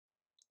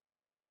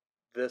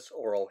This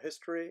oral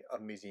history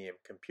of museum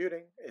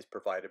computing is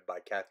provided by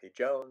Kathy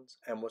Jones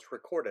and was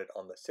recorded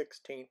on the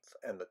 16th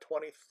and the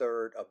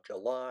 23rd of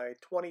July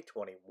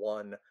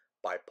 2021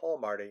 by Paul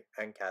Marty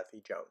and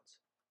Kathy Jones.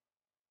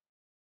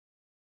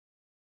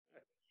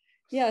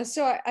 Yeah,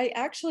 so I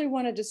actually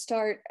wanted to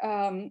start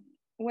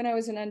when I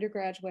was an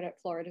undergraduate at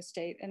Florida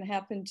State and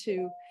happened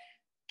to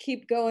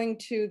keep going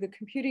to the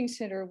computing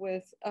center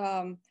with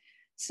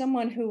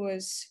someone who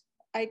was,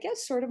 I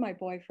guess, sort of my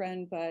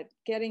boyfriend, but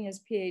getting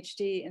his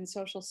PhD in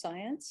social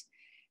science.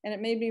 And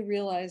it made me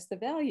realize the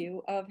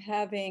value of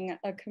having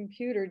a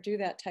computer do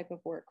that type of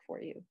work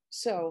for you.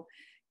 So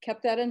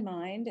kept that in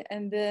mind.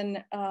 And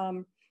then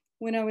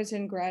when I was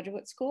in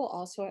graduate school,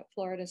 also at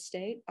Florida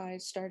State, I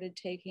started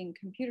taking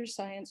computer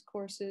science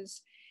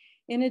courses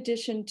in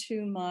addition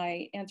to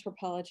my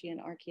anthropology and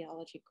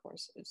archaeology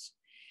courses.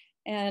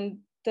 And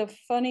the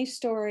funny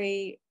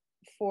story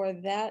for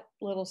that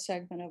little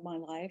segment of my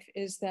life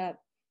is that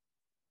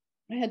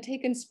I had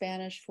taken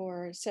Spanish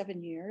for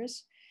 7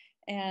 years.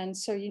 And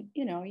so, you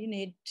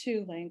need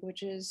two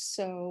languages.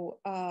 So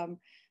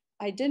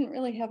I didn't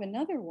really have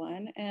another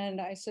one. And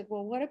I said,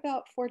 well, what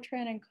about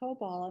Fortran and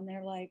COBOL? And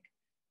they're like,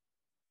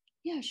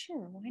 yeah,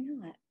 sure, why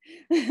not?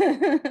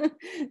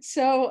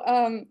 So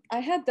I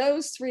had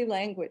those three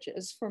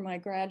languages for my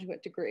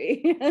graduate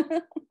degree.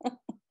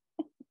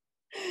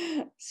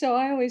 So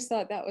I always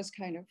thought that was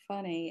kind of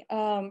funny.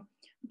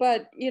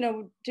 But,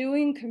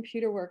 doing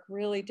computer work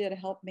really did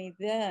help me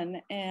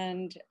then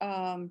and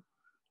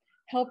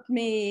helped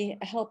me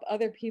help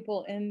other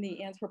people in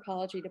the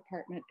anthropology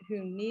department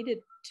who needed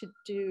to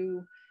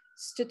do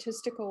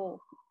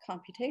statistical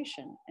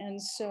computation. And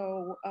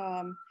so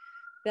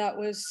that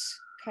was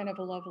kind of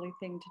a lovely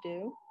thing to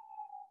do.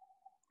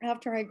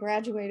 After I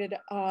graduated,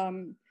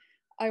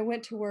 I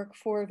went to work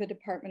for the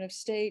Department of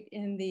State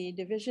in the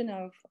Division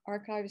of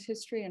Archives,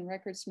 History, and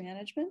Records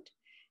Management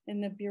in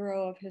the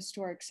Bureau of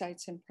Historic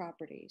Sites and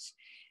Properties.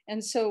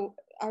 And so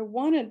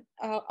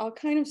I'll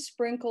kind of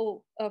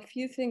sprinkle a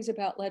few things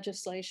about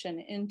legislation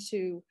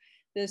into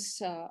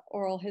this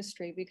oral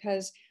history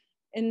because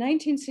in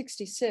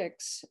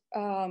 1966,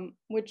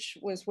 which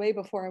was way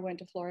before I went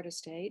to Florida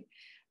State,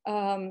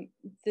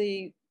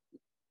 the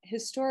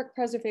Historic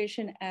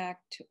Preservation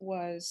Act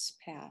was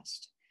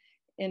passed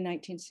in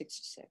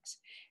 1966.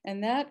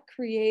 And that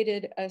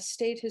created a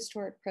state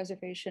historic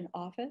preservation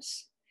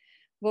office.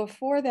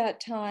 Before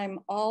that time,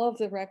 all of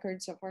the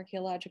records of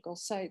archaeological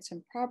sites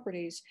and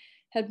properties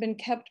had been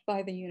kept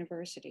by the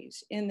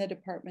universities in the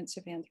departments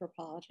of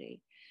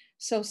anthropology.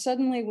 So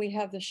suddenly we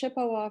have the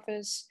SHPO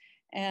office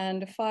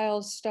and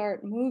files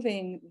start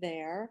moving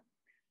there.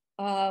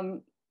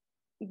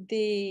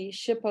 The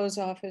SHPO's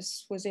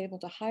office was able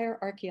to hire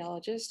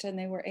archaeologists and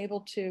they were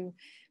able to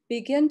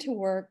begin to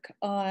work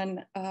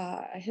on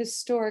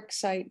historic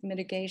site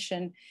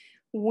mitigation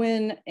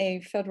when a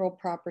federal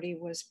property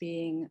was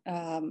being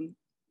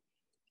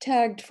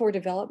tagged for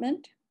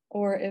development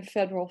or if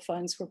federal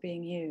funds were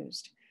being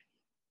used.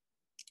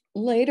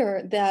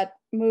 Later, that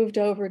moved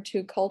over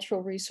to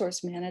cultural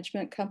resource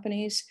management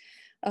companies,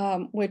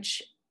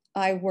 which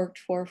I worked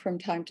for from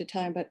time to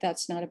time, but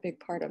that's not a big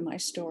part of my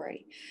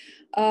story.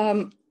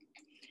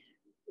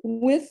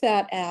 With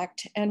that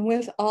act and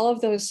with all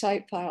of those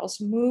site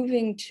files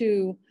moving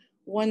to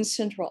one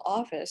central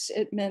office,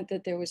 it meant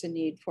that there was a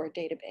need for a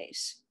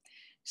database.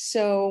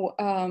 So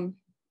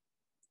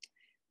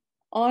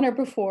on or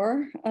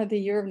before the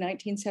year of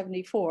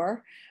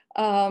 1974,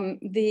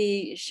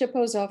 the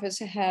SHPO's office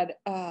had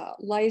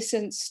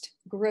licensed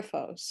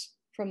Griffos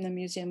from the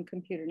Museum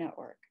Computer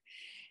Network.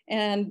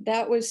 And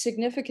that was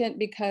significant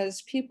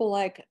because people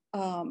like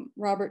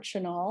Robert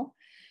Chenal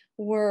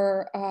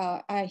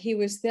he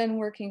was then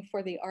working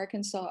for the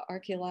Arkansas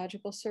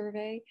Archaeological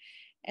Survey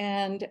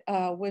and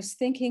was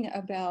thinking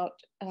about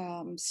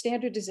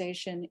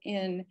standardization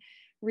in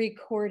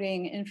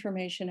recording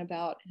information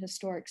about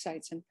historic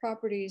sites and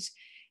properties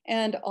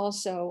and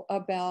also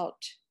about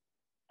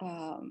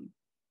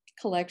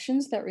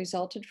collections that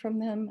resulted from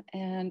them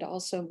and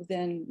also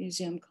then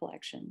museum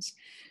collections.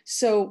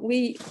 So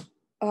we,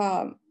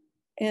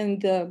 in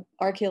the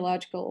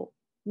archaeological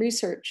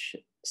research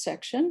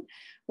section,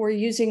 we're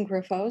using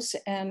Griffos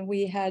and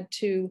we had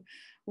to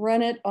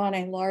run it on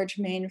a large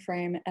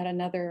mainframe at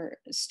another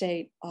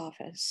state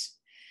office.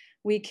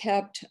 We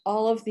kept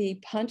all of the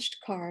punched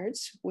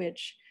cards,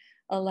 which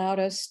allowed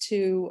us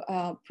to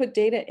put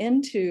data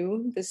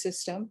into the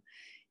system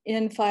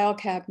in file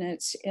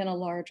cabinets in a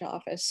large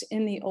office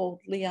in the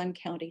old Leon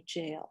County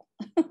Jail.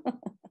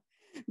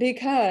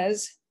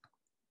 Because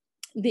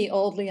the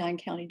old Leon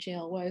County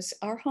Jail was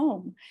our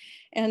home.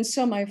 And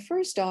so my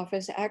first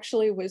office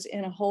actually was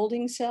in a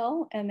holding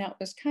cell, and that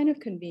was kind of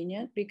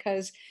convenient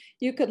because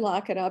you could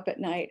lock it up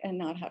at night and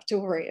not have to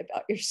worry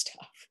about your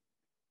stuff.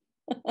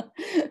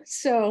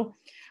 So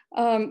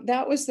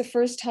that was the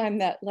first time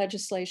that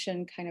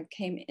legislation kind of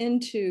came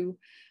into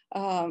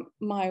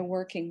my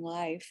working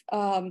life.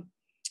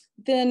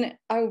 Then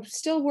I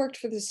still worked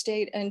for the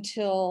state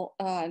until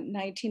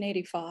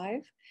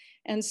 1985.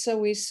 And so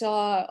we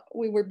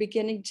were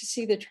beginning to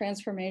see the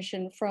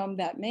transformation from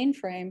that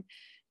mainframe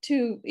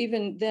to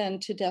even then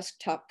to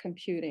desktop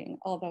computing,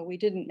 although we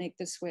didn't make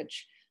the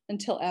switch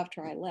until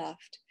after I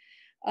left.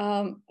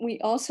 We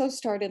also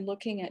started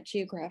looking at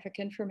geographic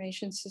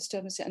information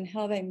systems and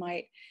how they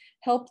might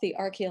help the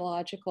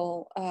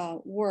archaeological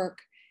work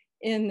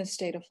in the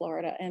state of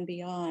Florida and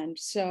beyond.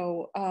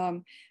 So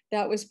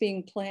that was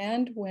being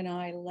planned when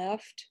I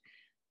left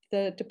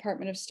the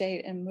Department of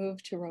State and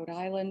moved to Rhode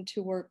Island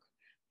to work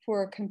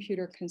for a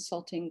computer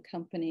consulting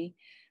company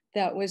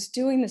that was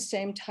doing the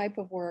same type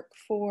of work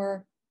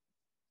for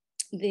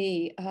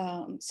the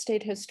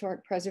state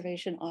historic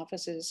preservation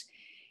offices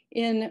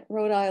in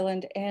Rhode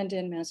Island and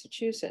in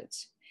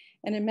Massachusetts.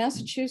 And in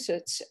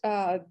Massachusetts,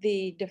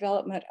 the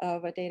development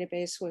of a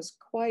database was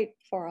quite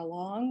far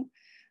along,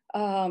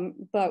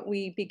 but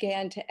we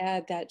began to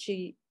add that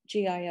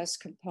GIS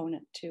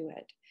component to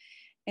it.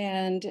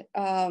 And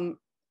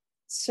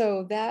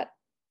so that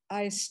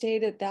I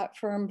stayed at that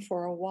firm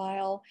for a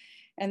while,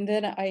 and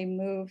then I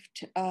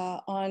moved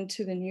on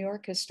to the New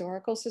York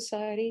Historical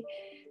Society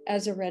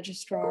as a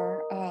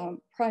registrar,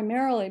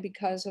 primarily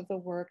because of the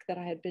work that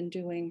I had been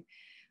doing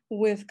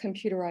with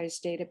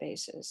computerized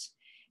databases.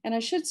 And I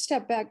should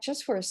step back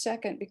just for a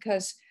second,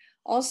 because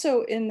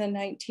also in the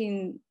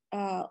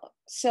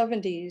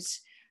 1970s,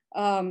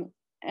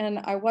 and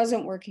I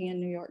wasn't working in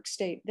New York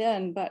State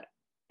then, but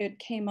it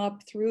came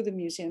up through the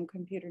Museum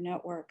Computer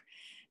Network.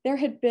 There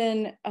had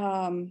been,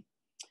 I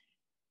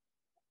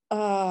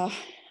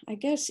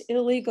guess,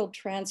 illegal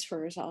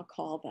transfers, I'll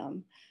call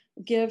them,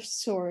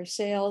 gifts or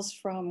sales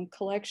from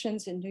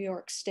collections in New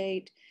York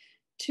State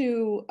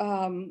to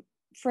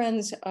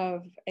friends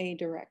of a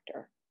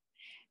director.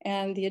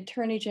 And the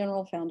Attorney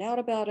General found out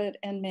about it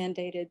and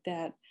mandated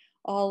that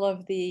all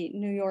of the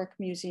New York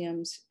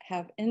museums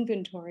have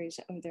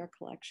inventories of their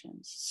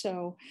collections.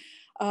 So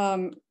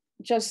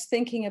just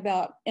thinking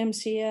about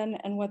MCN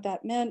and what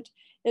that meant,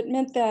 it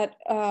meant that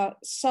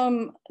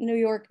some New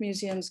York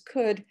museums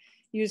could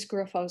use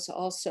Griphos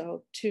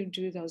also to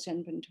do those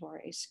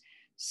inventories.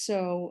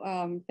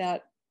 So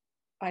that,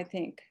 I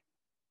think,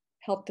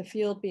 helped the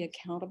field be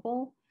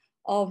accountable,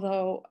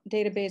 although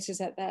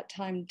databases at that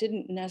time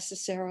didn't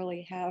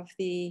necessarily have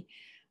the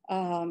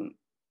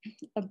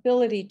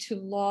ability to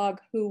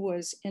log who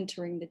was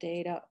entering the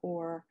data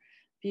or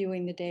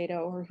viewing the data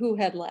or who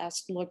had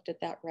last looked at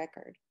that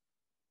record.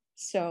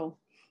 So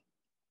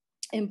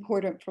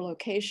important for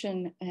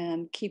location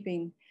and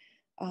keeping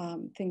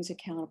things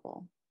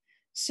accountable.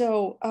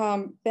 So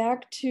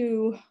back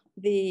to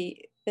the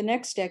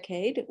next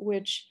decade,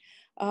 which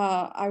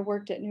I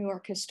worked at New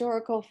York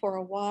Historical for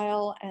a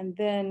while, and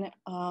then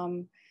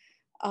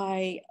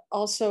I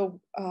also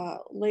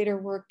later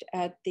worked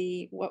at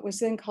what was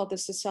then called the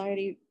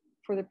Society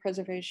for the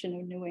Preservation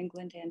of New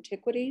England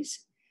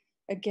Antiquities,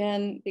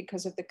 again,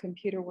 because of the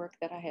computer work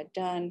that I had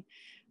done.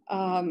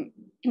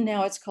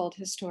 Now it's called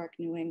Historic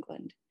New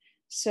England.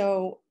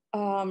 So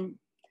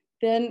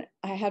then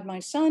I had my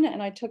son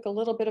and I took a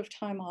little bit of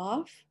time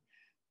off,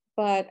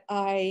 but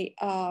I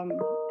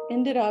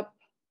ended up,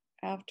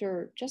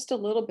 after just a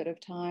little bit of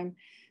time,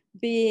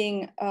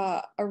 being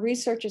a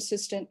research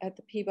assistant at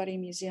the Peabody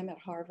Museum at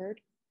Harvard.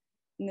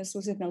 And this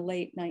was in the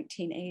late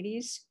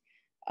 1980s.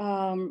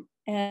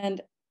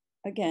 And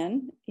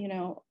again, you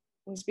know,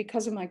 it was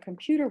because of my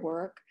computer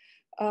work.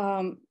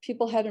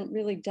 People hadn't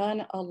really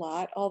done a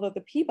lot, although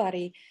the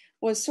Peabody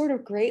was sort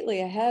of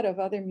greatly ahead of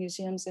other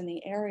museums in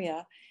the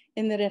area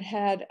in that it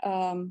had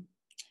a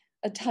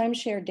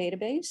timeshare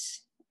database,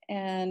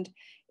 and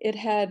it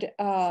had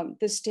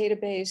this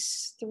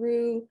database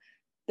through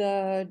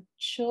the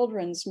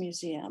Children's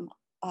Museum,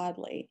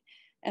 oddly.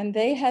 And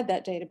they had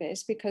that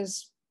database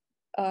because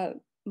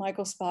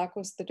Michael Spock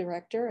was the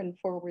director and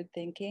forward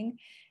thinking.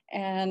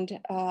 And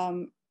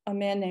a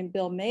man named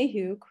Bill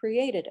Mayhew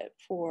created it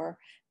for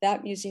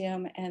that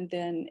museum. And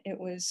then it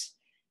was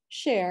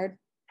shared,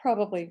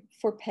 probably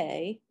for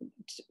pay,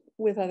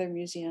 with other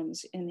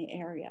museums in the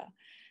area.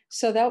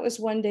 So that was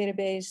one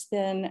database.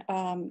 Then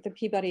the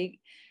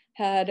Peabody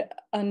had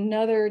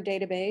another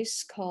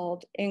database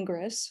called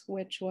Ingres,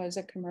 which was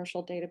a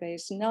commercial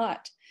database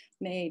not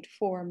made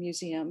for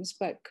museums,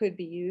 but could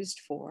be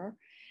used for.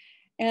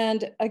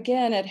 And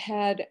again, it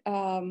had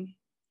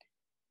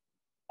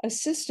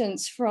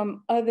assistance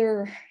from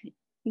other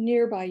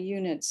nearby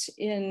units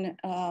in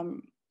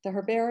the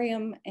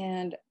herbarium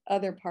and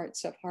other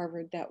parts of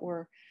Harvard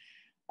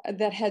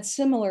that had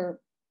similar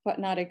but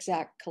not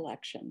exact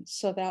collections.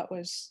 So that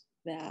was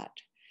that.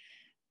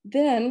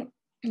 Then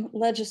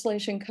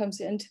legislation comes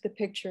into the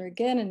picture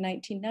again in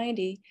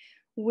 1990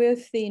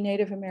 with the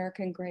Native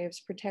American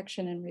Graves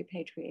Protection and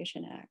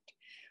Repatriation Act,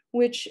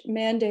 which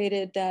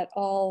mandated that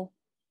all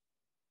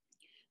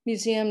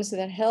museums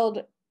that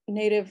held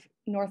Native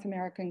North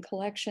American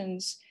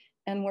collections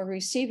and were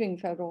receiving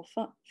federal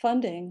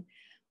funding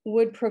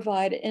would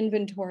provide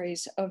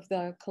inventories of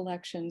the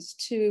collections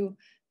to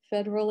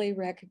federally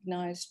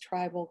recognized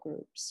tribal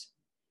groups.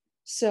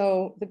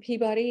 So the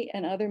Peabody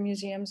and other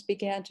museums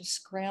began to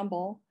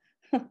scramble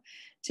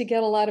to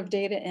get a lot of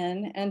data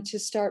in and to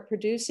start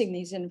producing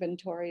these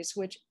inventories,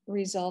 which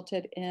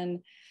resulted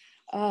in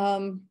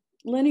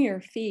linear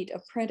feet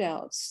of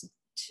printouts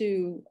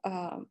to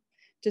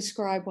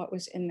describe what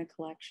was in the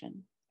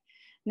collection.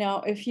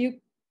 Now, if you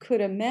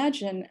could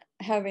imagine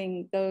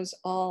having those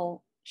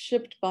all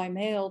shipped by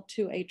mail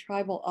to a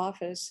tribal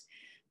office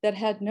that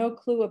had no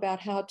clue about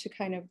how to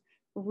kind of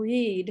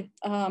read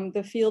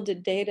the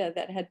fielded data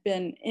that had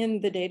been in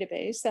the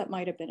database, that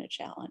might have been a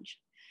challenge.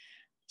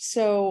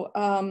 So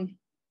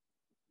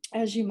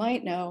as you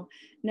might know,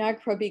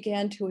 NAGPRA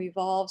began to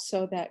evolve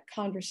so that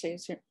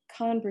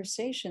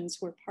conversations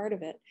were part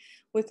of it,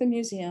 with the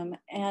museum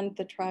and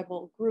the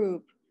tribal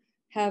group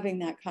having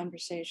that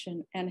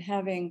conversation and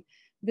having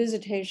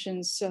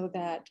visitations so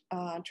that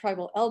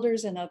tribal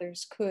elders and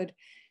others could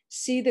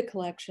see the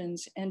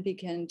collections and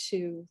begin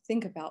to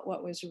think about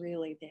what was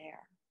really there.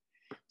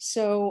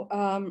 So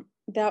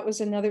that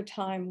was another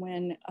time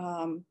when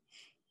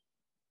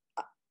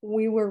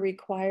we were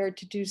required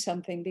to do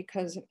something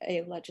because of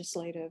a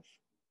legislative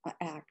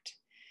act.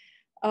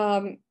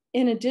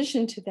 In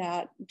addition to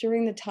that,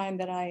 during the time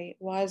that I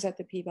was at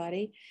the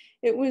Peabody,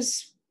 it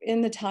was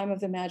in the time of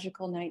the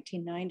magical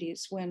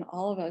 1990s when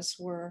all of us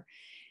were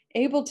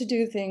able to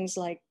do things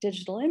like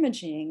digital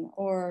imaging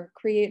or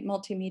create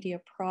multimedia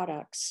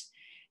products.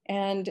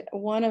 And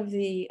one of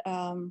the,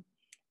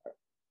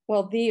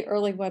 the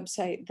early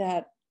website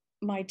that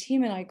my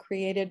team and I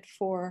created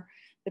for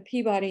the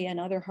Peabody and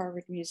other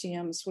Harvard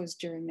museums was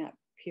during that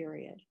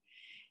period.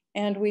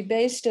 And we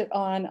based it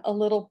on a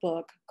little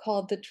book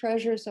called The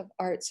Treasures of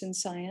Arts and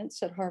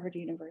Science at Harvard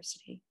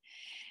University.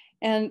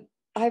 And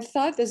I've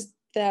thought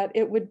that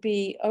it would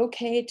be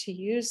okay to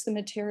use the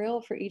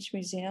material for each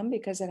museum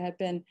because it had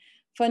been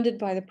funded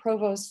by the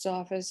Provost's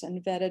office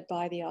and vetted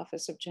by the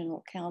Office of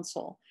General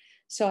Counsel.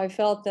 So I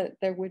felt that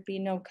there would be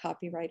no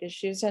copyright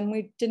issues, and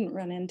we didn't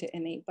run into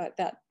any, but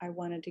that I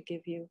wanted to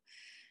give you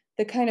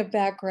the kind of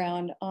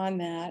background on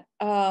that.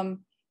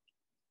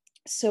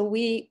 So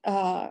we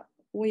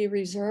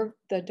reserved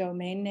the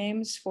domain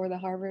names for the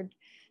Harvard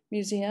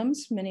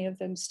museums. Many of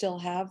them still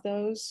have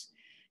those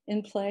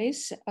in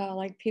place,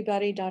 like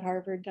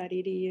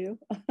peabody.harvard.edu.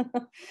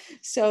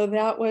 So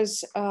that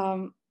was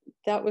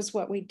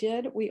what we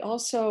did. We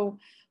also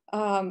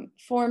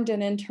formed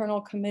an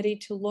internal committee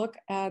to look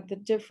at the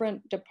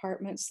different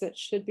departments that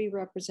should be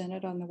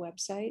represented on the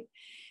website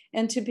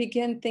and to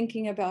begin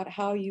thinking about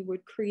how you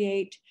would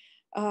create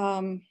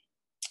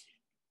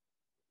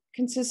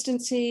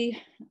consistency,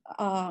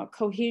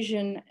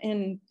 cohesion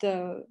in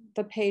the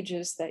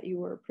pages that you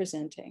were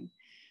presenting.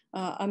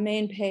 A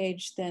main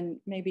page,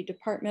 then maybe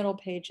departmental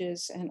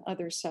pages and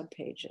other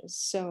subpages.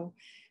 So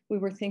we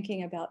were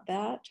thinking about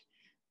that.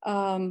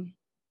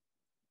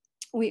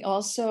 We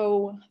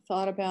also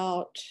thought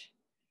about,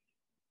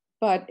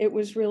 but it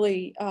was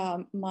really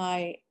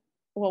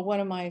one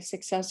of my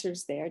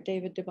successors there,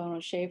 David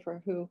DeBono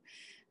Schaefer, who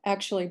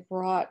actually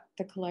brought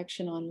the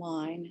collection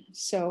online.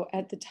 So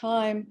at the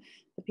time,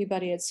 the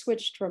Peabody had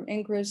switched from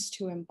Ingress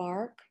to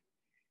Embark.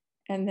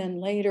 And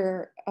then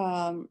later,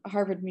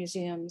 Harvard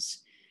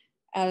Museums,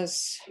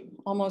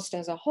 almost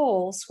as a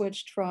whole,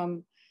 switched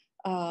from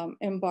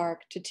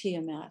Embark to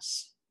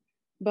TMS,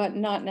 but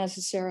not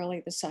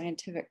necessarily the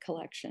scientific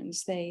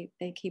collections. They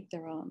keep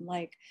their own,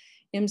 like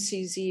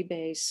MCZ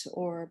base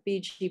or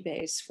BG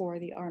base for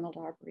the Arnold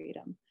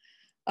Arboretum.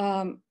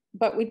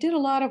 But we did a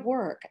lot of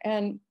work,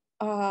 and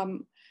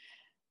I'm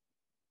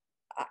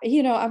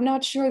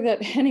not sure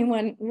that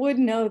anyone would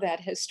know that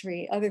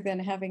history other than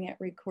having it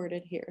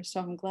recorded here.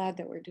 So I'm glad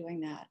that we're doing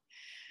that.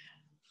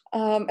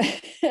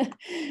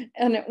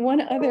 And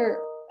one other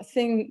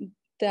thing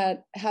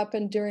that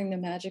happened during the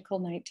magical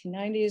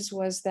 1990s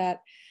was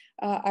that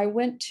I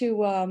went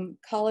to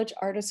College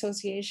Art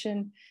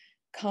Association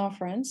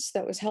conference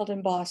that was held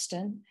in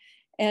Boston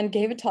and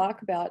gave a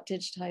talk about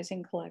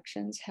digitizing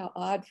collections. How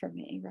odd for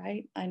me,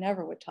 right? I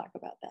never would talk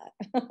about that.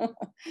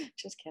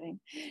 Just kidding.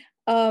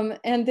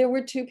 And there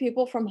were two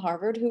people from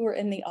Harvard who were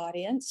in the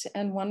audience,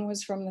 and one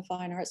was from the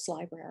Fine Arts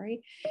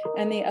Library,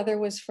 and the other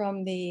was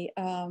from the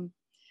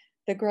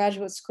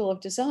Graduate School of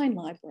Design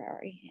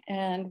Library.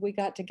 And we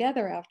got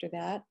together after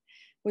that.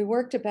 We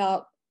worked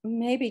about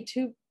maybe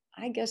two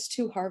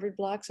Harvard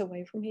blocks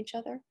away from each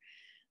other,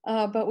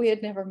 but we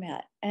had never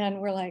met. And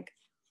we're like,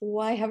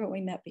 why haven't we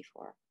met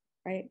before,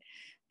 right?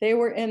 They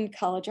were in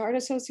College Art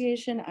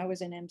Association, I was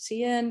in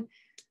MCN.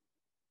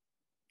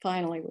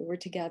 Finally, we were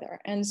together.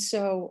 And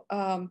so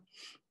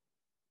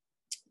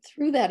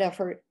through that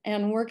effort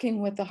and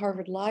working with the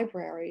Harvard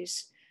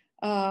libraries,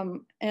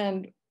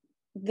 and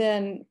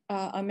then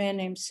a man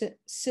named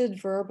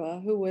Sid Verba,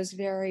 who was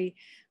very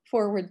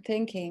forward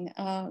thinking,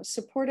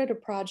 supported a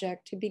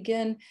project to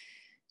begin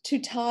to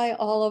tie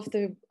all of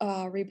the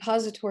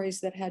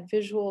repositories that had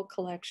visual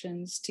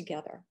collections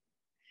together.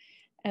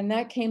 And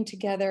that came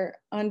together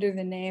under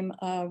the name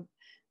of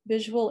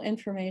Visual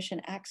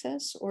Information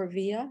Access, or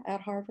VIA,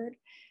 at Harvard.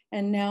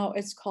 And now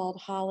it's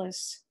called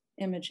Hollis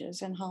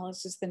Images, and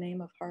Hollis is the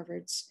name of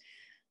Harvard's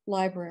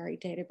library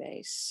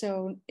database.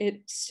 So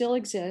it still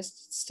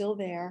exists, it's still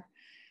there.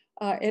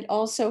 It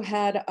also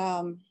had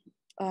a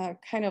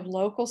kind of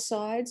local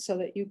side so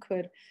that you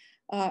could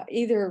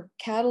either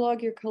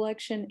catalog your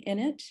collection in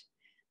it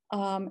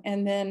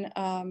and then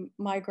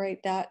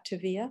migrate that to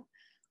VIA,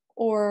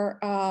 or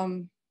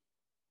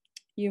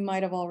you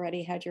might have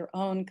already had your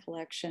own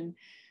collections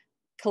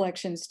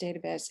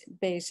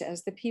database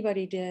as the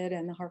Peabody did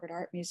and the Harvard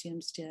Art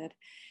Museums did.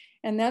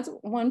 And that's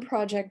one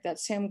project that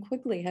Sam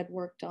Quigley had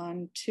worked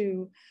on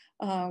to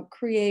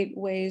create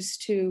ways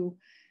to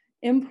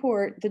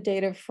import the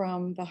data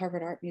from the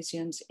Harvard Art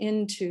Museums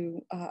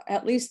into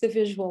at least the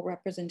visual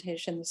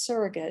representation, the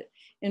surrogate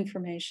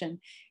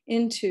information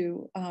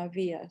into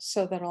VIA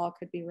so that all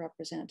could be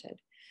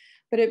represented.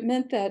 But it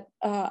meant that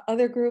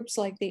other groups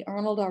like the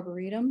Arnold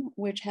Arboretum,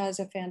 which has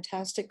a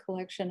fantastic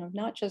collection of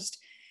not just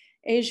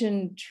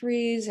Asian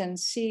trees and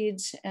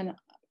seeds and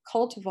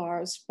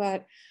cultivars,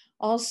 but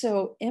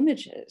also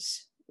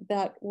images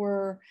that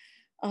were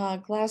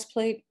glass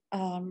plate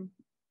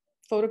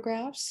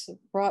photographs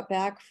brought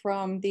back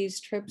from these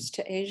trips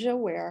to Asia,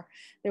 where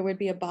there would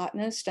be a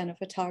botanist and a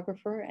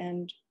photographer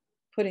and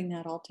putting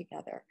that all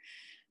together.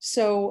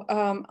 So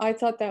I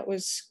thought that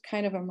was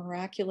kind of a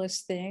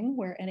miraculous thing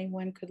where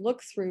anyone could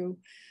look through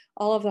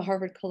all of the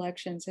Harvard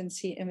collections and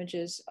see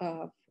images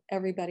of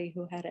everybody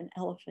who had an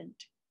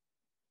elephant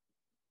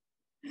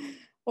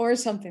or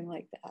something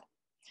like that.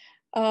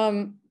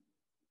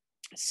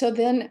 So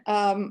then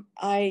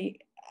I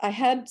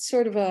had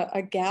sort of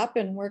a gap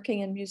in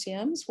working in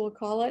museums, we'll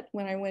call it,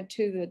 when I went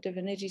to the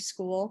Divinity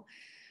School.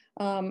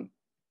 And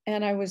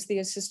I was the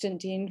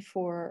assistant dean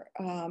for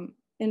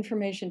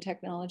information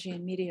technology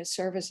and media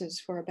services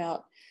for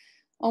about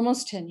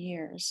almost 10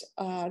 years.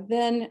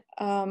 Then,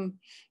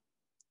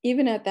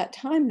 even at that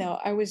time though,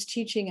 I was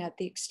teaching at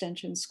the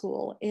Extension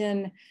School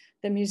in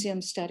the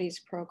Museum Studies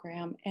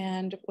program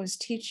and was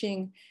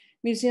teaching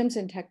museums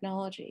and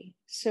technology.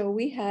 So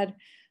we had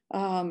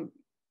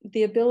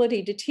the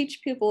ability to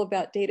teach people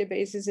about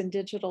databases and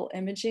digital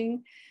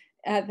imaging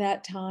at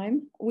that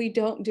time. We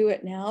don't do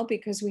it now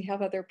because we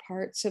have other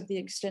parts of the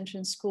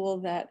Extension School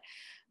that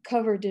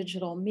cover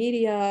digital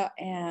media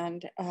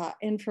and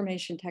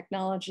information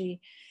technology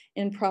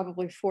in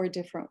probably 4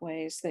 different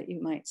ways that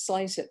you might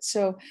slice it.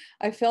 So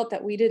I felt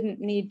that we didn't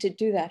need to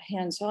do that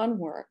hands-on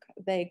work.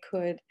 They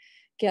could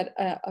get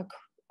a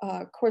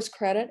course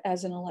credit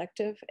as an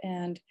elective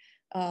and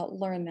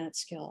learn that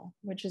skill,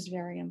 which is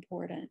very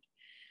important.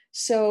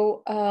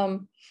 So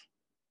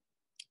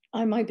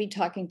I might be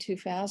talking too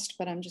fast,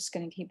 but I'm just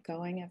going to keep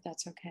going if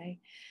that's okay.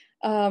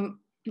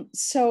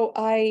 So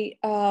I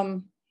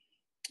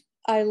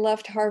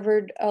left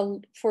Harvard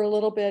for a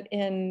little bit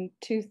in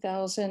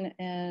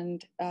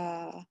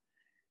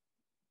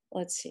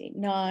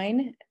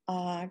 2009,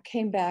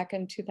 came back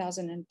in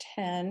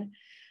 2010.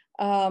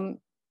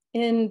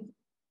 In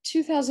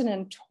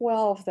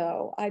 2012,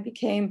 though, I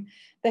became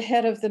the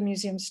head of the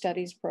Museum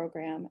Studies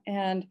program.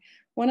 And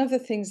one of the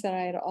things that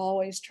I had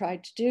always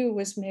tried to do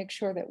was make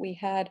sure that we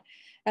had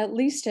at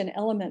least an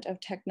element of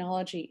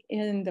technology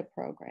in the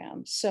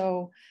program.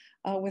 So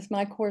with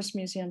my course,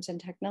 Museums and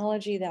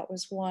Technology, that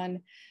was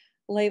one.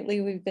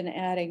 Lately, we've been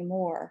adding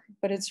more,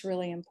 but it's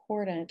really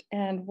important.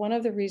 And one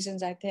of the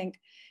reasons I think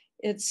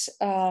it's,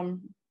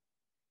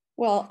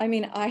 well, I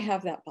mean, I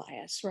have that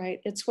bias, right?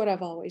 It's what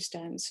I've always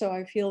done. So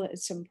I feel that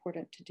it's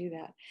important to do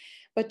that.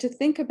 But to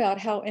think about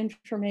how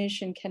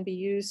information can be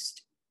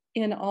used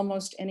in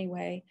almost any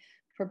way,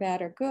 for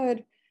bad or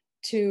good,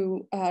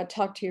 to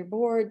talk to your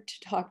board, to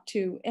talk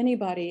to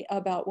anybody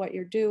about what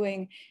you're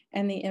doing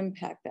and the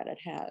impact that it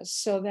has.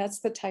 So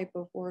that's the type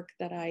of work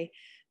that I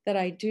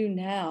do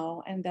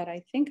now and that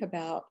I think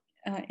about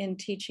in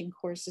teaching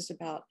courses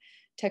about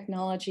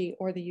technology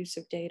or the use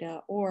of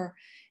data, or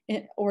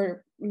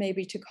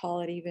maybe to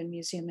call it even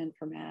museum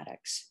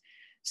informatics.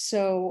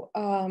 So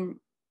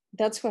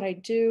that's what I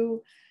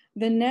do.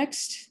 The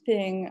next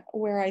thing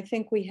where I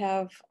think we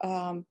have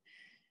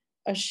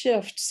a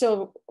shift.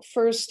 So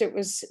first it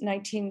was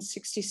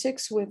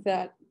 1966 with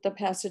the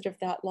passage of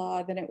that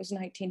law, then it was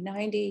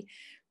 1990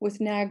 with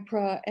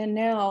NAGPRA, and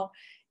now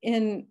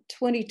in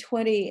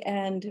 2020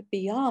 and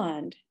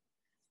beyond,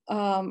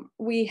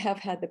 we have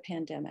had the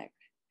pandemic.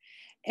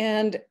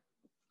 And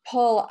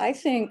Paul, I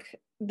think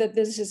that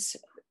this is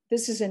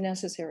a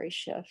necessary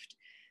shift.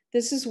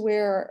 This is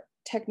where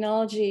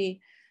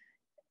technology,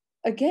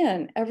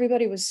 again,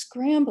 everybody was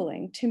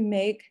scrambling to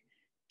make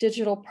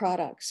digital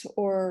products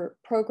or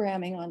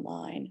programming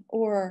online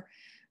or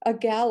a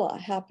gala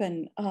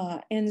happen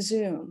in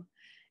Zoom.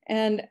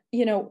 And,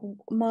 you know,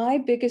 my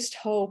biggest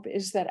hope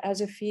is that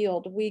as a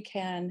field, we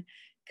can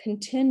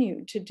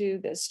continue to do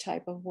this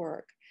type of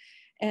work.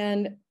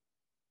 And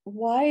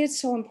why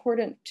it's so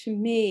important to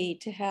me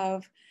to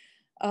have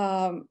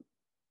the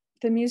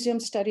Museum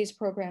Studies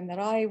program that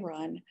I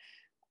run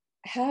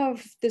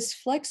have this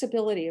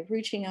flexibility of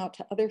reaching out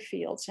to other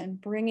fields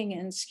and bringing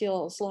in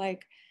skills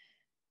like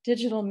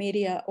digital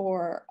media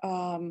or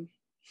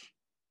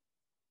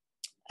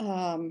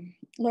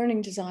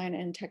learning design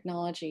and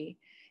technology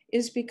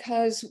is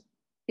because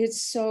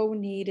It's so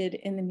needed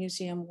in the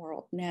museum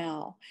world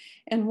now.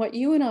 And what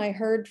you and I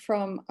heard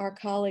from our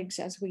colleagues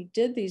as we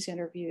did these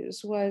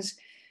interviews was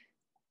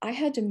I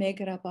had to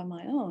make it up on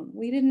my own.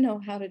 We didn't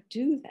know how to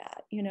do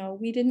that. You know,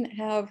 we didn't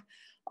have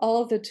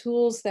all of the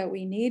tools that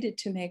we needed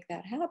to make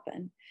that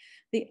happen.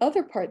 The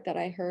other part that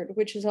I heard,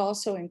 which is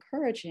also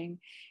encouraging,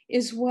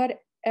 is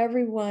what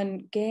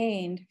everyone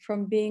gained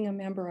from being a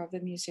member of the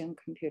Museum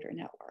Computer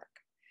Network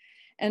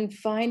and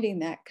finding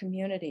that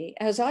community,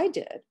 as I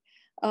did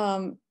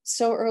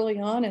so early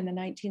on in the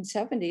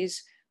 1970s,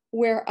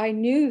 where I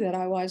knew that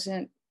I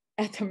wasn't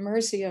at the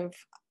mercy of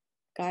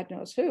God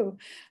knows who,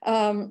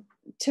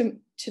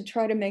 to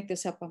try to make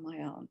this up on my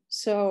own.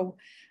 So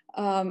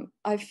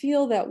I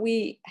feel that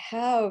we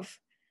have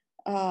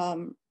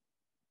um,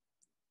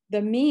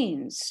 the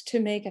means to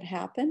make it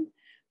happen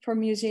for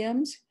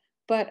museums,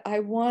 but I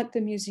want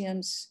the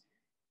museums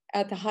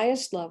at the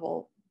highest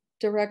level,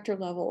 director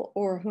level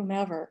or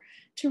whomever,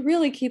 to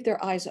really keep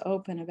their eyes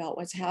open about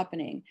what's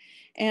happening.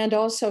 And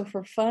also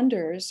for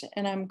funders,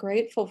 and I'm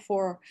grateful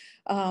for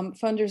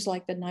funders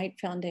like the Knight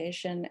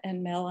Foundation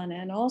and Mellon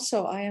and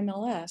also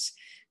IMLS,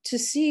 to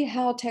see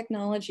how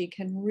technology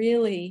can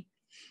really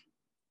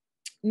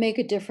make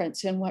a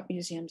difference in what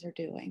museums are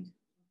doing.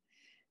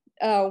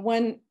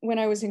 When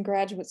I was in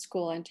graduate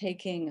school and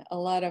taking a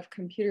lot of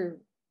computer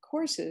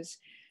courses,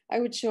 I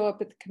would show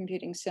up at the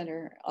computing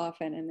center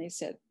often, and they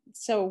said,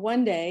 so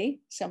one day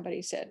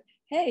somebody said,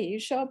 hey, you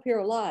show up here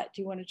a lot.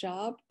 Do you want a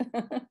job?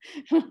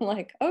 I'm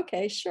like,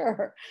 okay,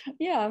 sure.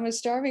 Yeah, I'm a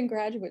starving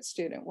graduate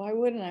student. Why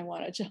wouldn't I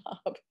want a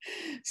job?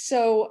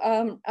 So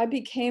I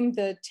became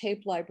the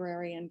tape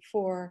librarian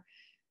for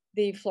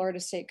the Florida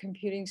State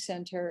Computing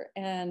Center,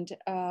 and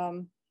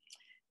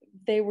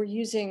they were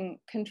using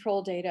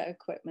control data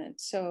equipment.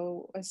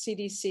 So a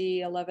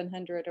CDC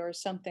 1100 or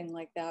something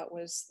like that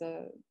was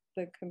the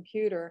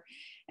computer.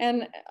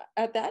 And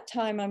at that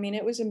time, I mean,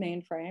 it was a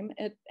mainframe.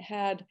 It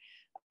had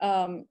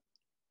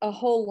a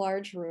whole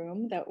large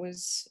room that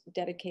was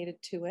dedicated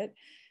to it,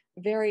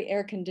 very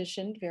air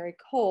conditioned, very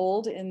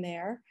cold in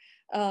there.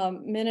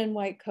 Men in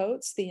white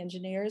coats, the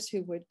engineers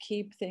who would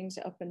keep things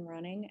up and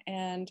running.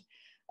 And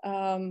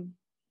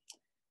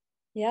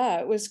yeah,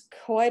 it was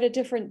quite a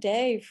different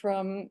day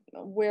from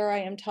where I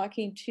am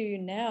talking to you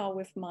now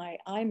with my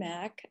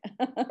iMac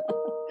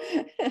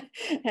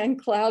and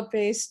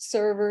cloud-based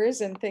servers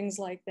and things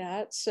like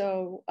that.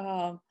 So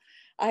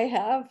I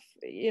have,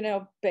 you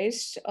know,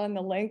 based on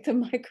the length of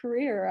my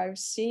career, I've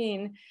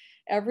seen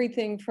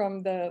everything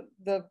from the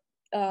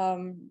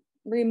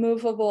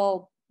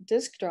removable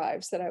disk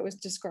drives that I was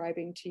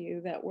describing to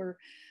you that were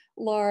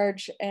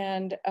large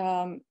and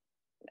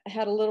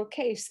had a little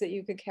case that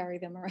you could carry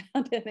them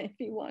around in if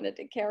you wanted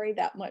to carry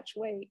that much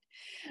weight.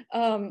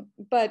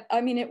 But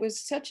I mean, it was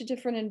such a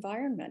different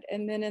environment.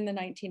 And then in the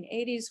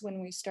 1980s,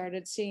 when we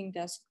started seeing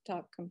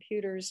desktop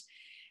computers,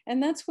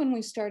 and that's when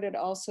we started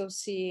also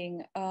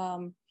seeing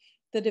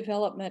the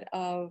development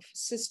of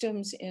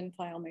systems in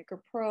FileMaker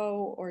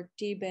Pro or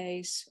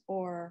DBase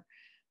or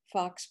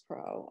Fox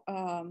Pro.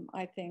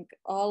 I think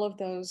all of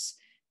those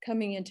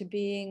coming into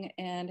being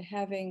and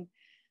having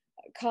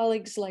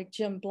colleagues like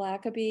Jim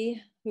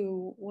Blackaby,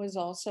 who was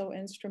also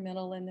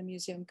instrumental in the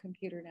Museum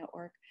Computer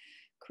Network,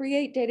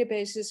 create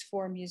databases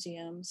for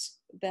museums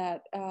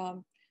that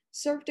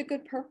served a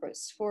good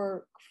purpose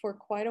for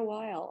quite a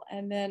while.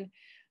 And then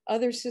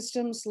other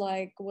systems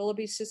like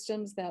Willoughby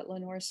Systems that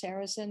Lenore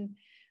Saracen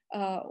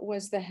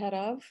was the head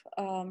of,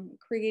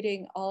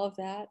 creating all of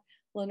that.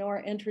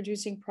 Lenore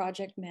introducing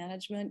project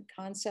management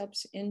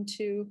concepts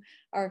into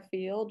our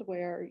field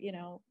where, you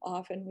know,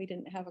 often we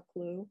didn't have a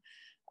clue.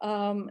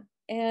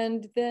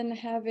 And then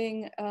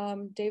having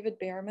David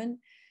Behrman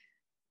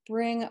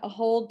bring a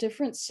whole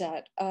different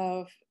set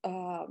of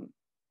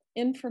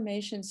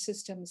information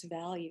systems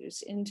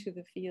values into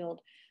the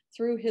field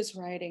through his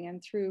writing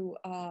and through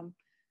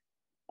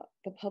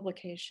the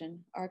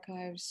publication,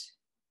 Archives,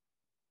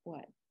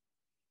 what?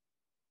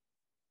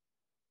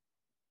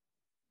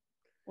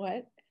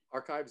 What?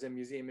 Archives and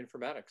Museum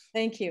Informatics.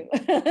 Thank you.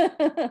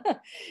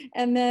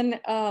 And then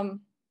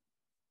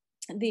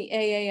the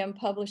AAM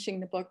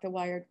publishing the book, The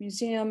Wired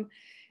Museum.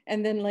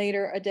 And then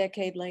later, a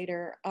decade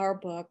later, our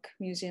book,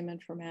 Museum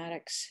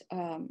Informatics,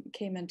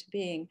 came into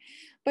being.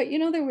 But you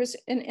know, there was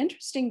an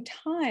interesting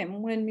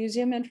time when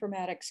Museum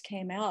Informatics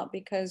came out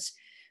because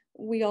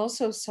we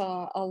also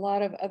saw a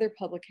lot of other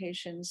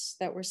publications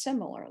that were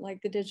similar,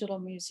 like the Digital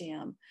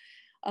Museum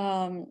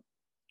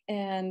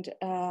and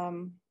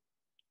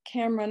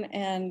Cameron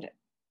and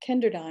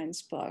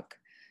Kenderdine's book,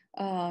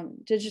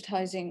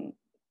 digitizing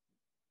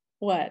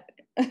what?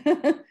 I have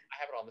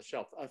it on the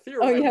shelf.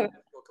 Theorizing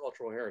digital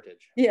cultural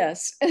heritage.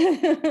 Yes.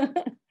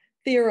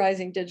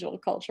 Theorizing digital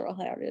cultural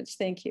heritage.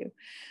 Thank you.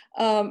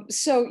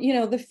 So, you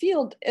know, the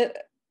field,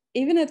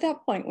 even at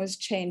that point, was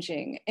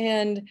changing.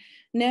 And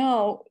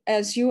now,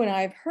 as you and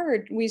I have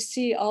heard, we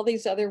see all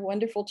these other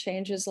wonderful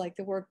changes, like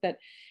the work that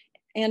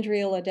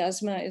Andrea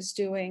Ledesma is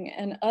doing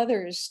and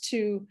others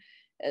to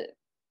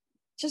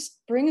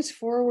just bring us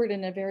forward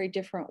in a very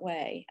different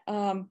way.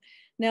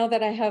 Now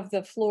that I have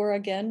the floor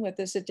again with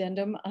this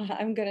addendum,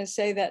 I'm going to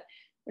say that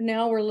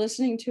now we're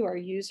listening to our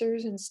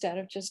users instead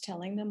of just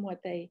telling them what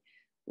they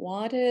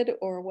wanted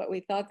or what we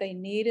thought they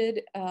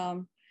needed.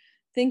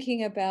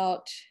 Thinking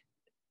about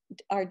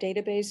our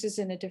databases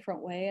in a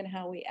different way and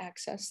how we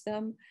access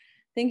them,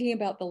 thinking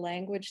about the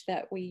language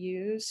that we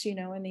use, you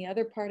know, and the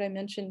other part I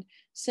mentioned,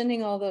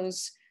 sending all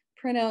those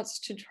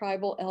printouts to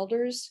tribal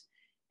elders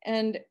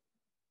and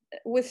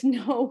with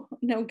no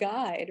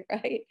guide,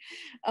 right?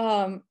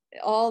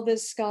 All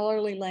this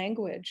scholarly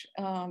language,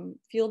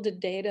 fielded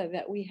data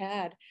that we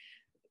had,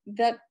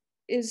 that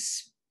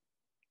is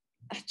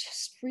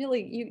just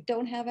really, you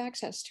don't have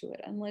access to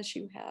it unless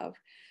you have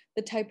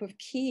the type of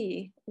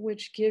key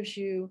which gives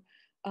you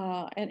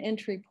an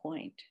entry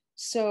point.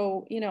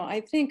 So, you know,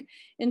 I think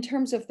in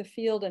terms of the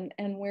field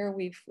and where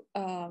we've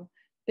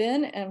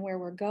been and where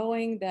we're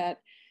going, that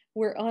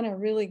we're on a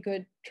really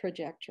good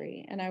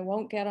trajectory. And I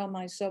won't get on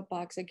my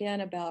soapbox again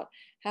about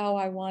how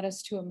I want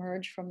us to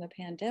emerge from the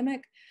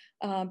pandemic,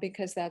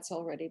 because that's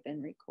already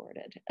been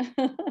recorded.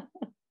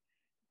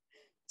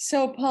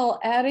 So Paul,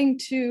 adding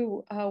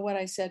to what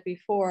I said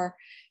before,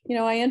 you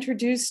know, I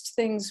introduced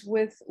things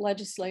with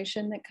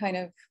legislation that kind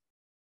of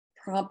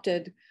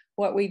prompted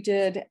what we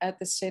did at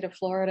the state of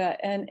Florida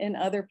and in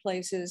other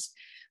places.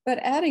 But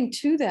adding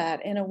to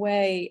that, in a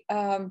way,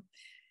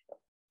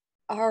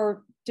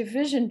 our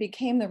division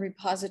became the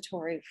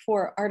repository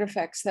for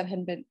artifacts that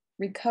had been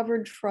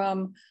recovered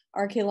from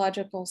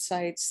archaeological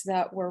sites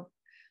that were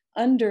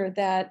under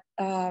that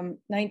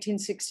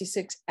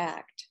 1966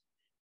 Act.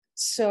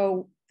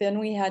 So then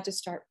we had to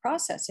start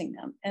processing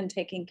them and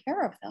taking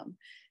care of them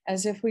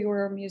as if we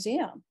were a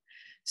museum.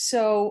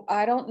 So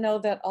I don't know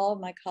that all of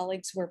my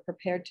colleagues were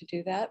prepared to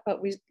do that,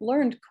 but we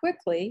learned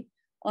quickly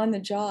on the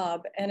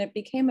job, and it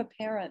became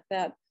apparent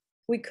that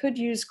we could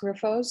use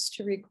Griffos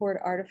to record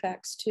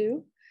artifacts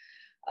too.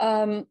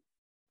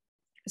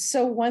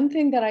 So one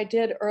thing that I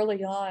did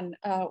early on,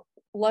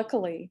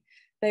 luckily,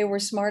 they were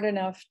smart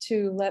enough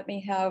to let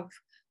me have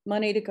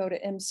money to go to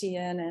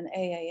MCN and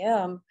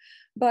AAM,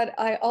 but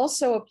I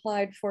also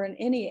applied for an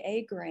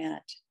NEA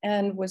grant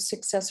and was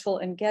successful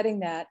in getting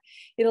that.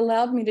 It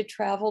allowed me to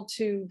travel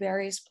to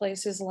various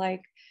places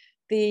like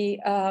the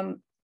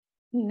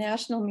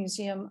National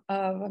Museum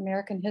of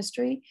American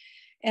History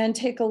and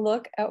take a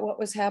look at what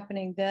was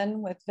happening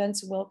then with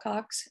Vince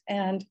Wilcox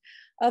and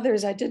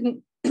others. I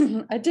didn't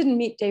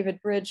meet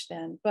David Bridge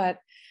then, but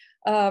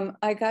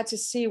I got to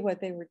see what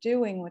they were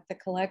doing with the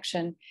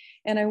collection.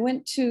 And I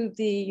went to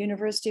the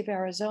University of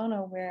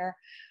Arizona, where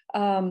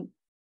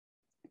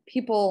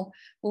people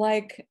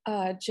like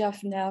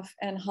Jeff Neff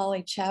and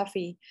Holly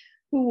Chaffee,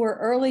 who were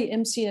early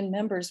MCN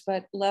members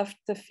but left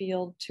the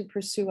field to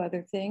pursue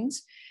other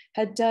things,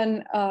 had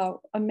done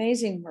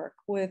amazing work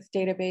with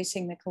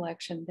databasing the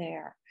collection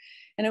there.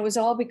 And it was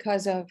all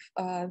because of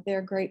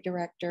their great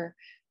director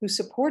who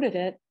supported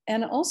it,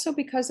 and also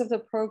because of the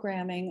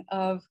programming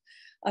of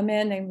a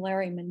man named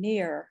Larry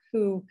Manier,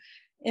 who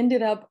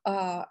ended up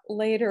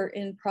later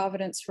in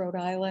Providence, Rhode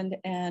Island,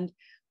 and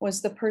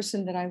was the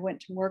person that I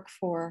went to work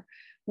for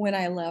when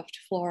I left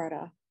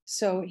Florida.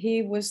 So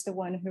he was the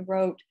one who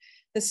wrote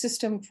the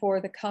system for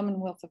the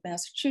Commonwealth of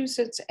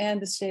Massachusetts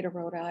and the state of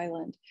Rhode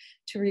Island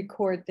to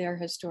record their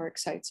historic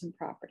sites and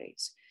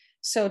properties.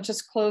 So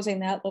just closing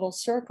that little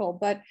circle,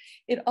 but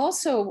it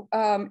also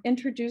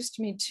introduced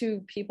me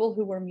to people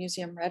who were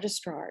museum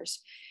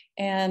registrars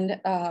and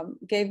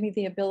gave me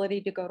the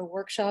ability to go to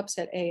workshops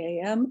at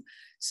AAM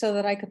so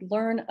that I could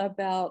learn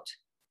about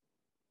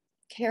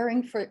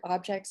caring for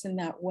objects in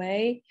that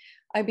way.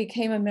 I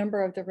became a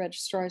member of the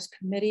Registrars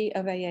Committee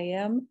of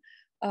AAM,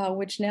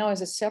 which now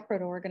is a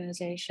separate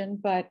organization,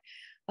 but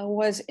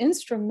was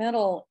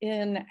instrumental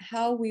in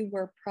how we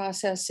were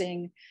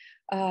processing,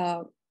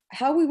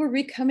 how we were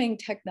becoming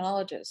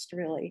technologists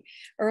really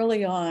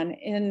early on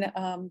in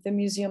the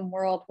museum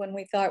world, when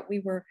we thought we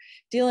were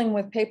dealing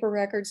with paper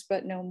records,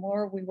 but no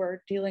more, we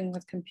were dealing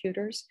with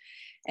computers.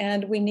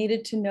 And we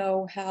needed to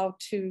know how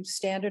to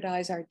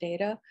standardize our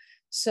data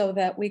so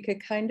that we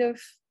could kind of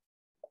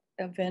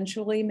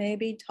eventually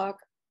maybe talk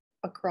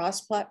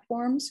across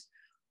platforms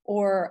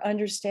or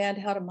understand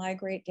how to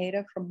migrate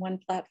data from one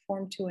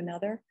platform to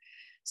another.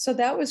 So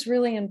that was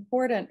really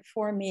important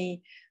for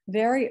me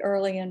very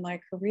early in my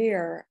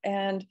career,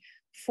 and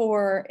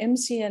for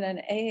MCN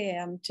and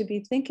AAM to be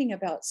thinking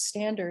about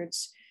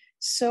standards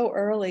so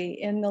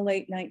early in the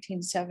late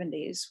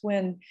 1970s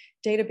when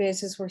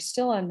databases were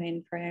still on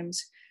mainframes.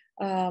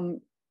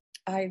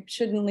 I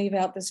shouldn't leave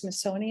out the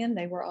Smithsonian.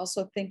 They were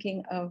also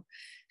thinking of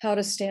how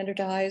to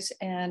standardize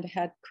and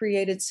had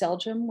created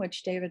Celgem,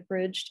 which David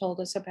Bridge told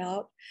us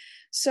about.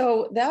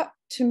 So that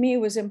to me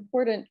was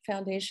important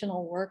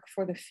foundational work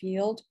for the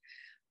field,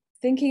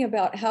 thinking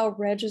about how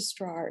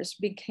registrars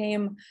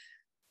became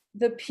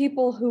the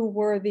people who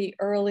were the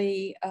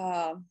early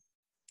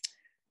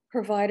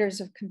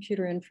providers of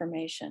computer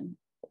information,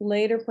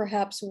 later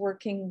perhaps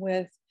working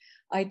with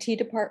IT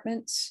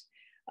departments,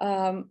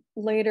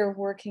 later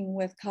working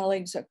with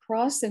colleagues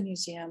across the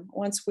museum,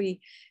 once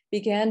we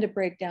began to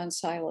break down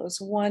silos,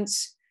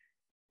 once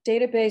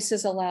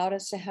databases allowed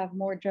us to have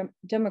more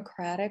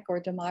democratic or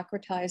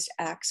democratized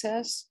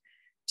access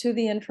to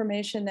the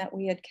information that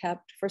we had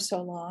kept for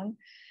so long.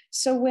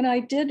 So when I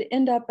did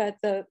end up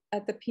at the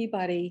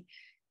Peabody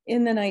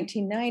in the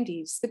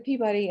 1990s, the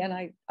Peabody,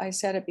 and I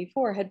said it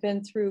before, had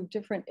been through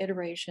different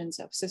iterations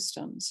of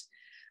systems.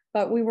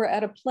 But we were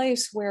at a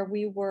place where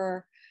we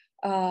were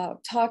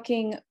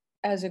talking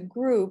as a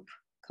group,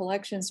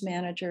 collections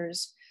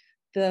managers,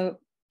 the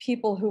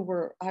people who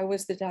were, I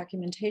was the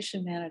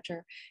documentation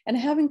manager, and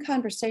having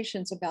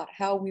conversations about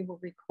how we were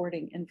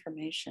recording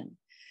information.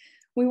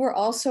 We were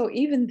also,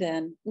 even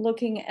then,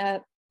 looking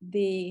at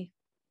the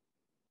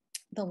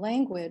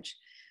language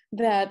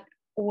that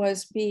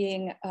was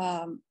being,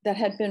 that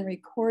had been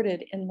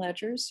recorded in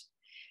ledgers,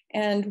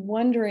 and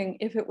wondering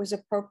if it was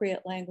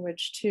appropriate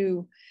language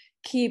to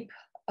keep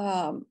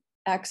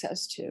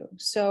access to.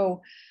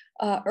 So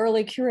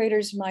early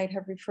curators might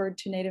have referred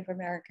to Native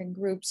American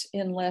groups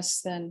in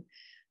less than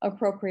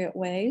appropriate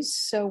ways.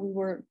 So we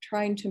were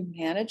trying to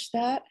manage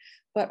that,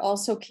 but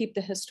also keep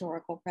the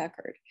historical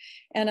record.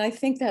 And I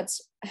think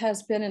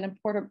has been an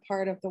important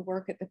part of the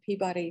work at the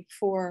Peabody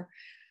for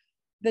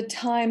the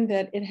time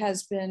that it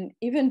has been,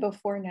 even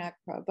before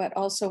NAGPRA, but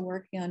also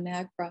working on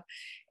NAGPRA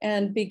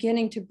and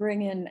beginning to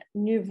bring in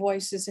new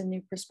voices and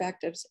new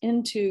perspectives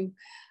into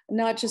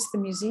not just the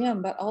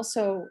museum, but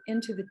also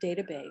into the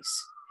database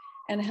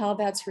and how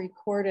that's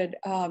recorded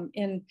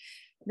in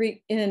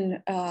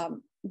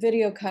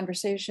video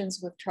conversations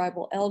with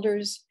tribal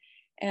elders,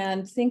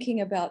 and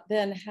thinking about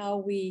then how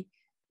we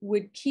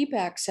would keep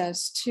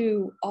access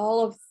to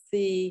all of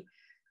the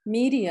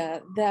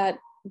media that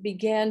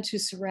began to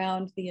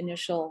surround the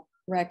initial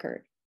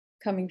record,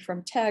 coming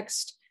from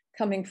text,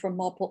 coming from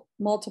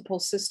multiple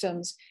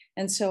systems,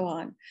 and so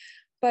on.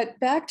 But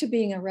back to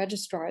being a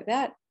registrar,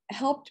 that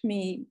helped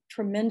me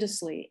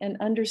tremendously in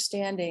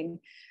understanding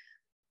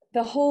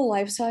the whole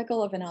life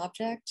cycle of an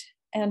object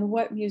and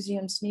what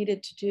museums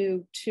needed to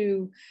do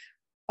to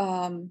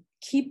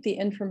keep the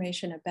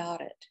information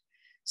about it.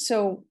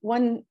 So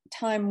one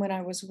time when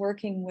I was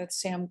working with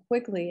Sam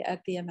Quigley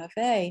at the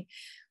MFA,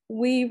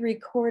 we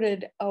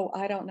recorded,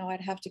 I don't know,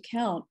 I'd have to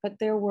count, but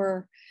there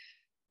were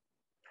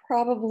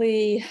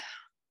probably,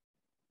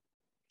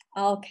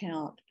 I'll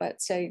count,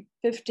 but say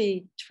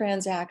 50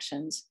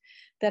 transactions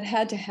that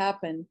had to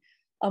happen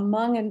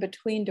among and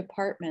between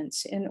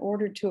departments in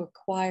order to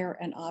acquire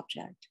an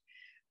object.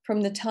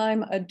 From the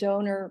time a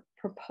donor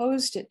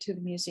proposed it to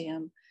the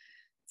museum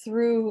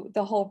through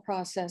the whole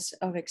process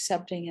of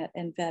accepting it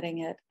and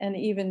vetting it, and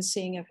even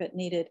seeing if it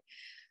needed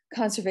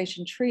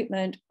conservation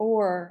treatment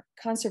or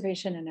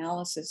conservation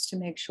analysis to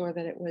make sure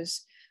that it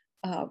was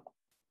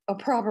a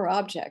proper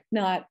object,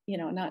 not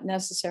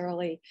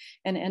necessarily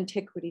an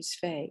antiquities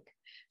fake.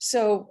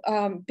 So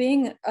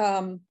being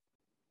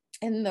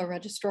in the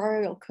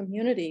registrarial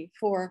community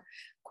for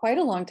quite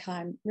a long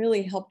time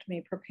really helped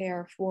me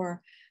prepare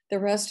for the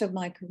rest of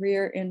my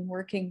career in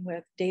working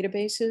with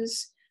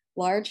databases,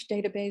 large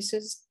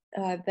databases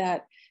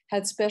that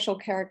had special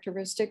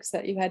characteristics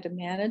that you had to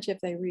manage if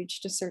they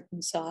reached a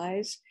certain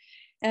size,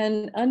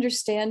 and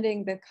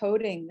understanding the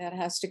coding that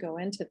has to go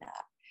into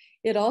that.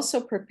 It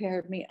also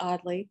prepared me,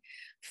 oddly,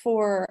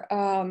 for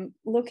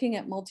looking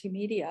at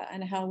multimedia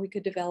and how we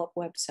could develop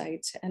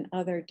websites and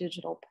other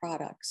digital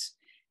products.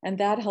 And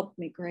that helped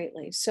me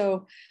greatly.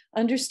 So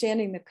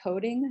understanding the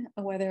coding,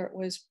 whether it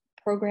was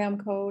program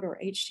code or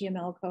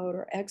HTML code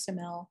or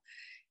XML,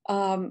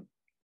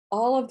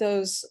 all of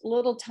those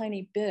little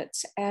tiny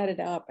bits added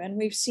up. And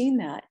we've seen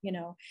that,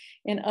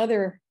 in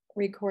other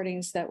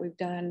recordings that we've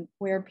done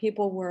where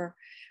people were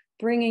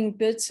bringing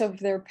bits of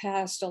their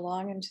past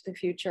along into the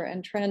future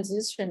and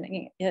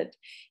transitioning it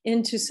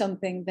into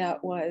something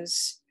that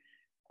was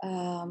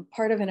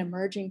part of an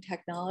emerging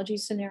technology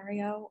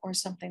scenario or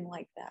something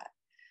like that.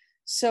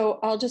 So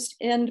I'll just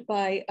end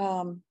by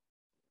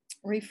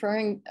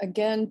referring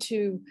again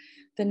to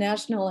the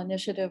National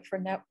Initiative for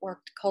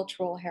Networked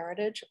Cultural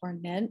Heritage, or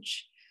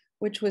NINCH,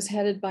 which was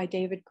headed by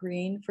David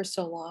Green for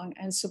so long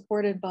and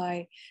supported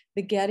by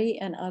the Getty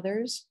and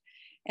others.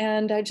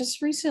 And I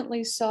just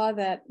recently saw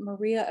that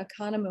Maria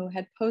Economou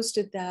had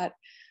posted that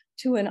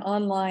to an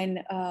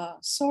online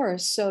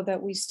source so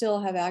that we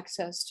still have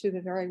access to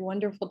the very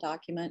wonderful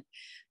document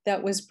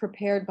that was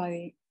prepared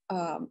by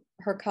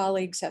her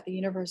colleagues at the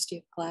University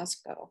of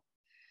Glasgow.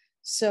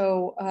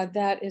 So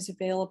that is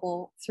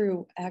available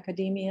through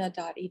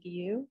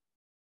academia.edu.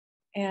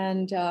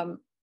 And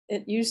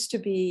it used to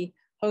be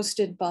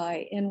hosted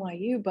by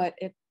NYU, but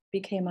it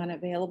became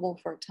unavailable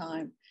for a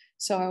time.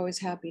 So I was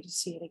happy to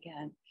see it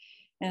again.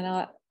 And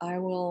I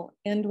will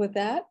end with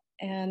that,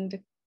 and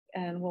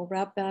we'll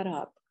wrap that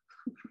up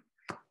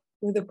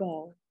with a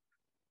bow.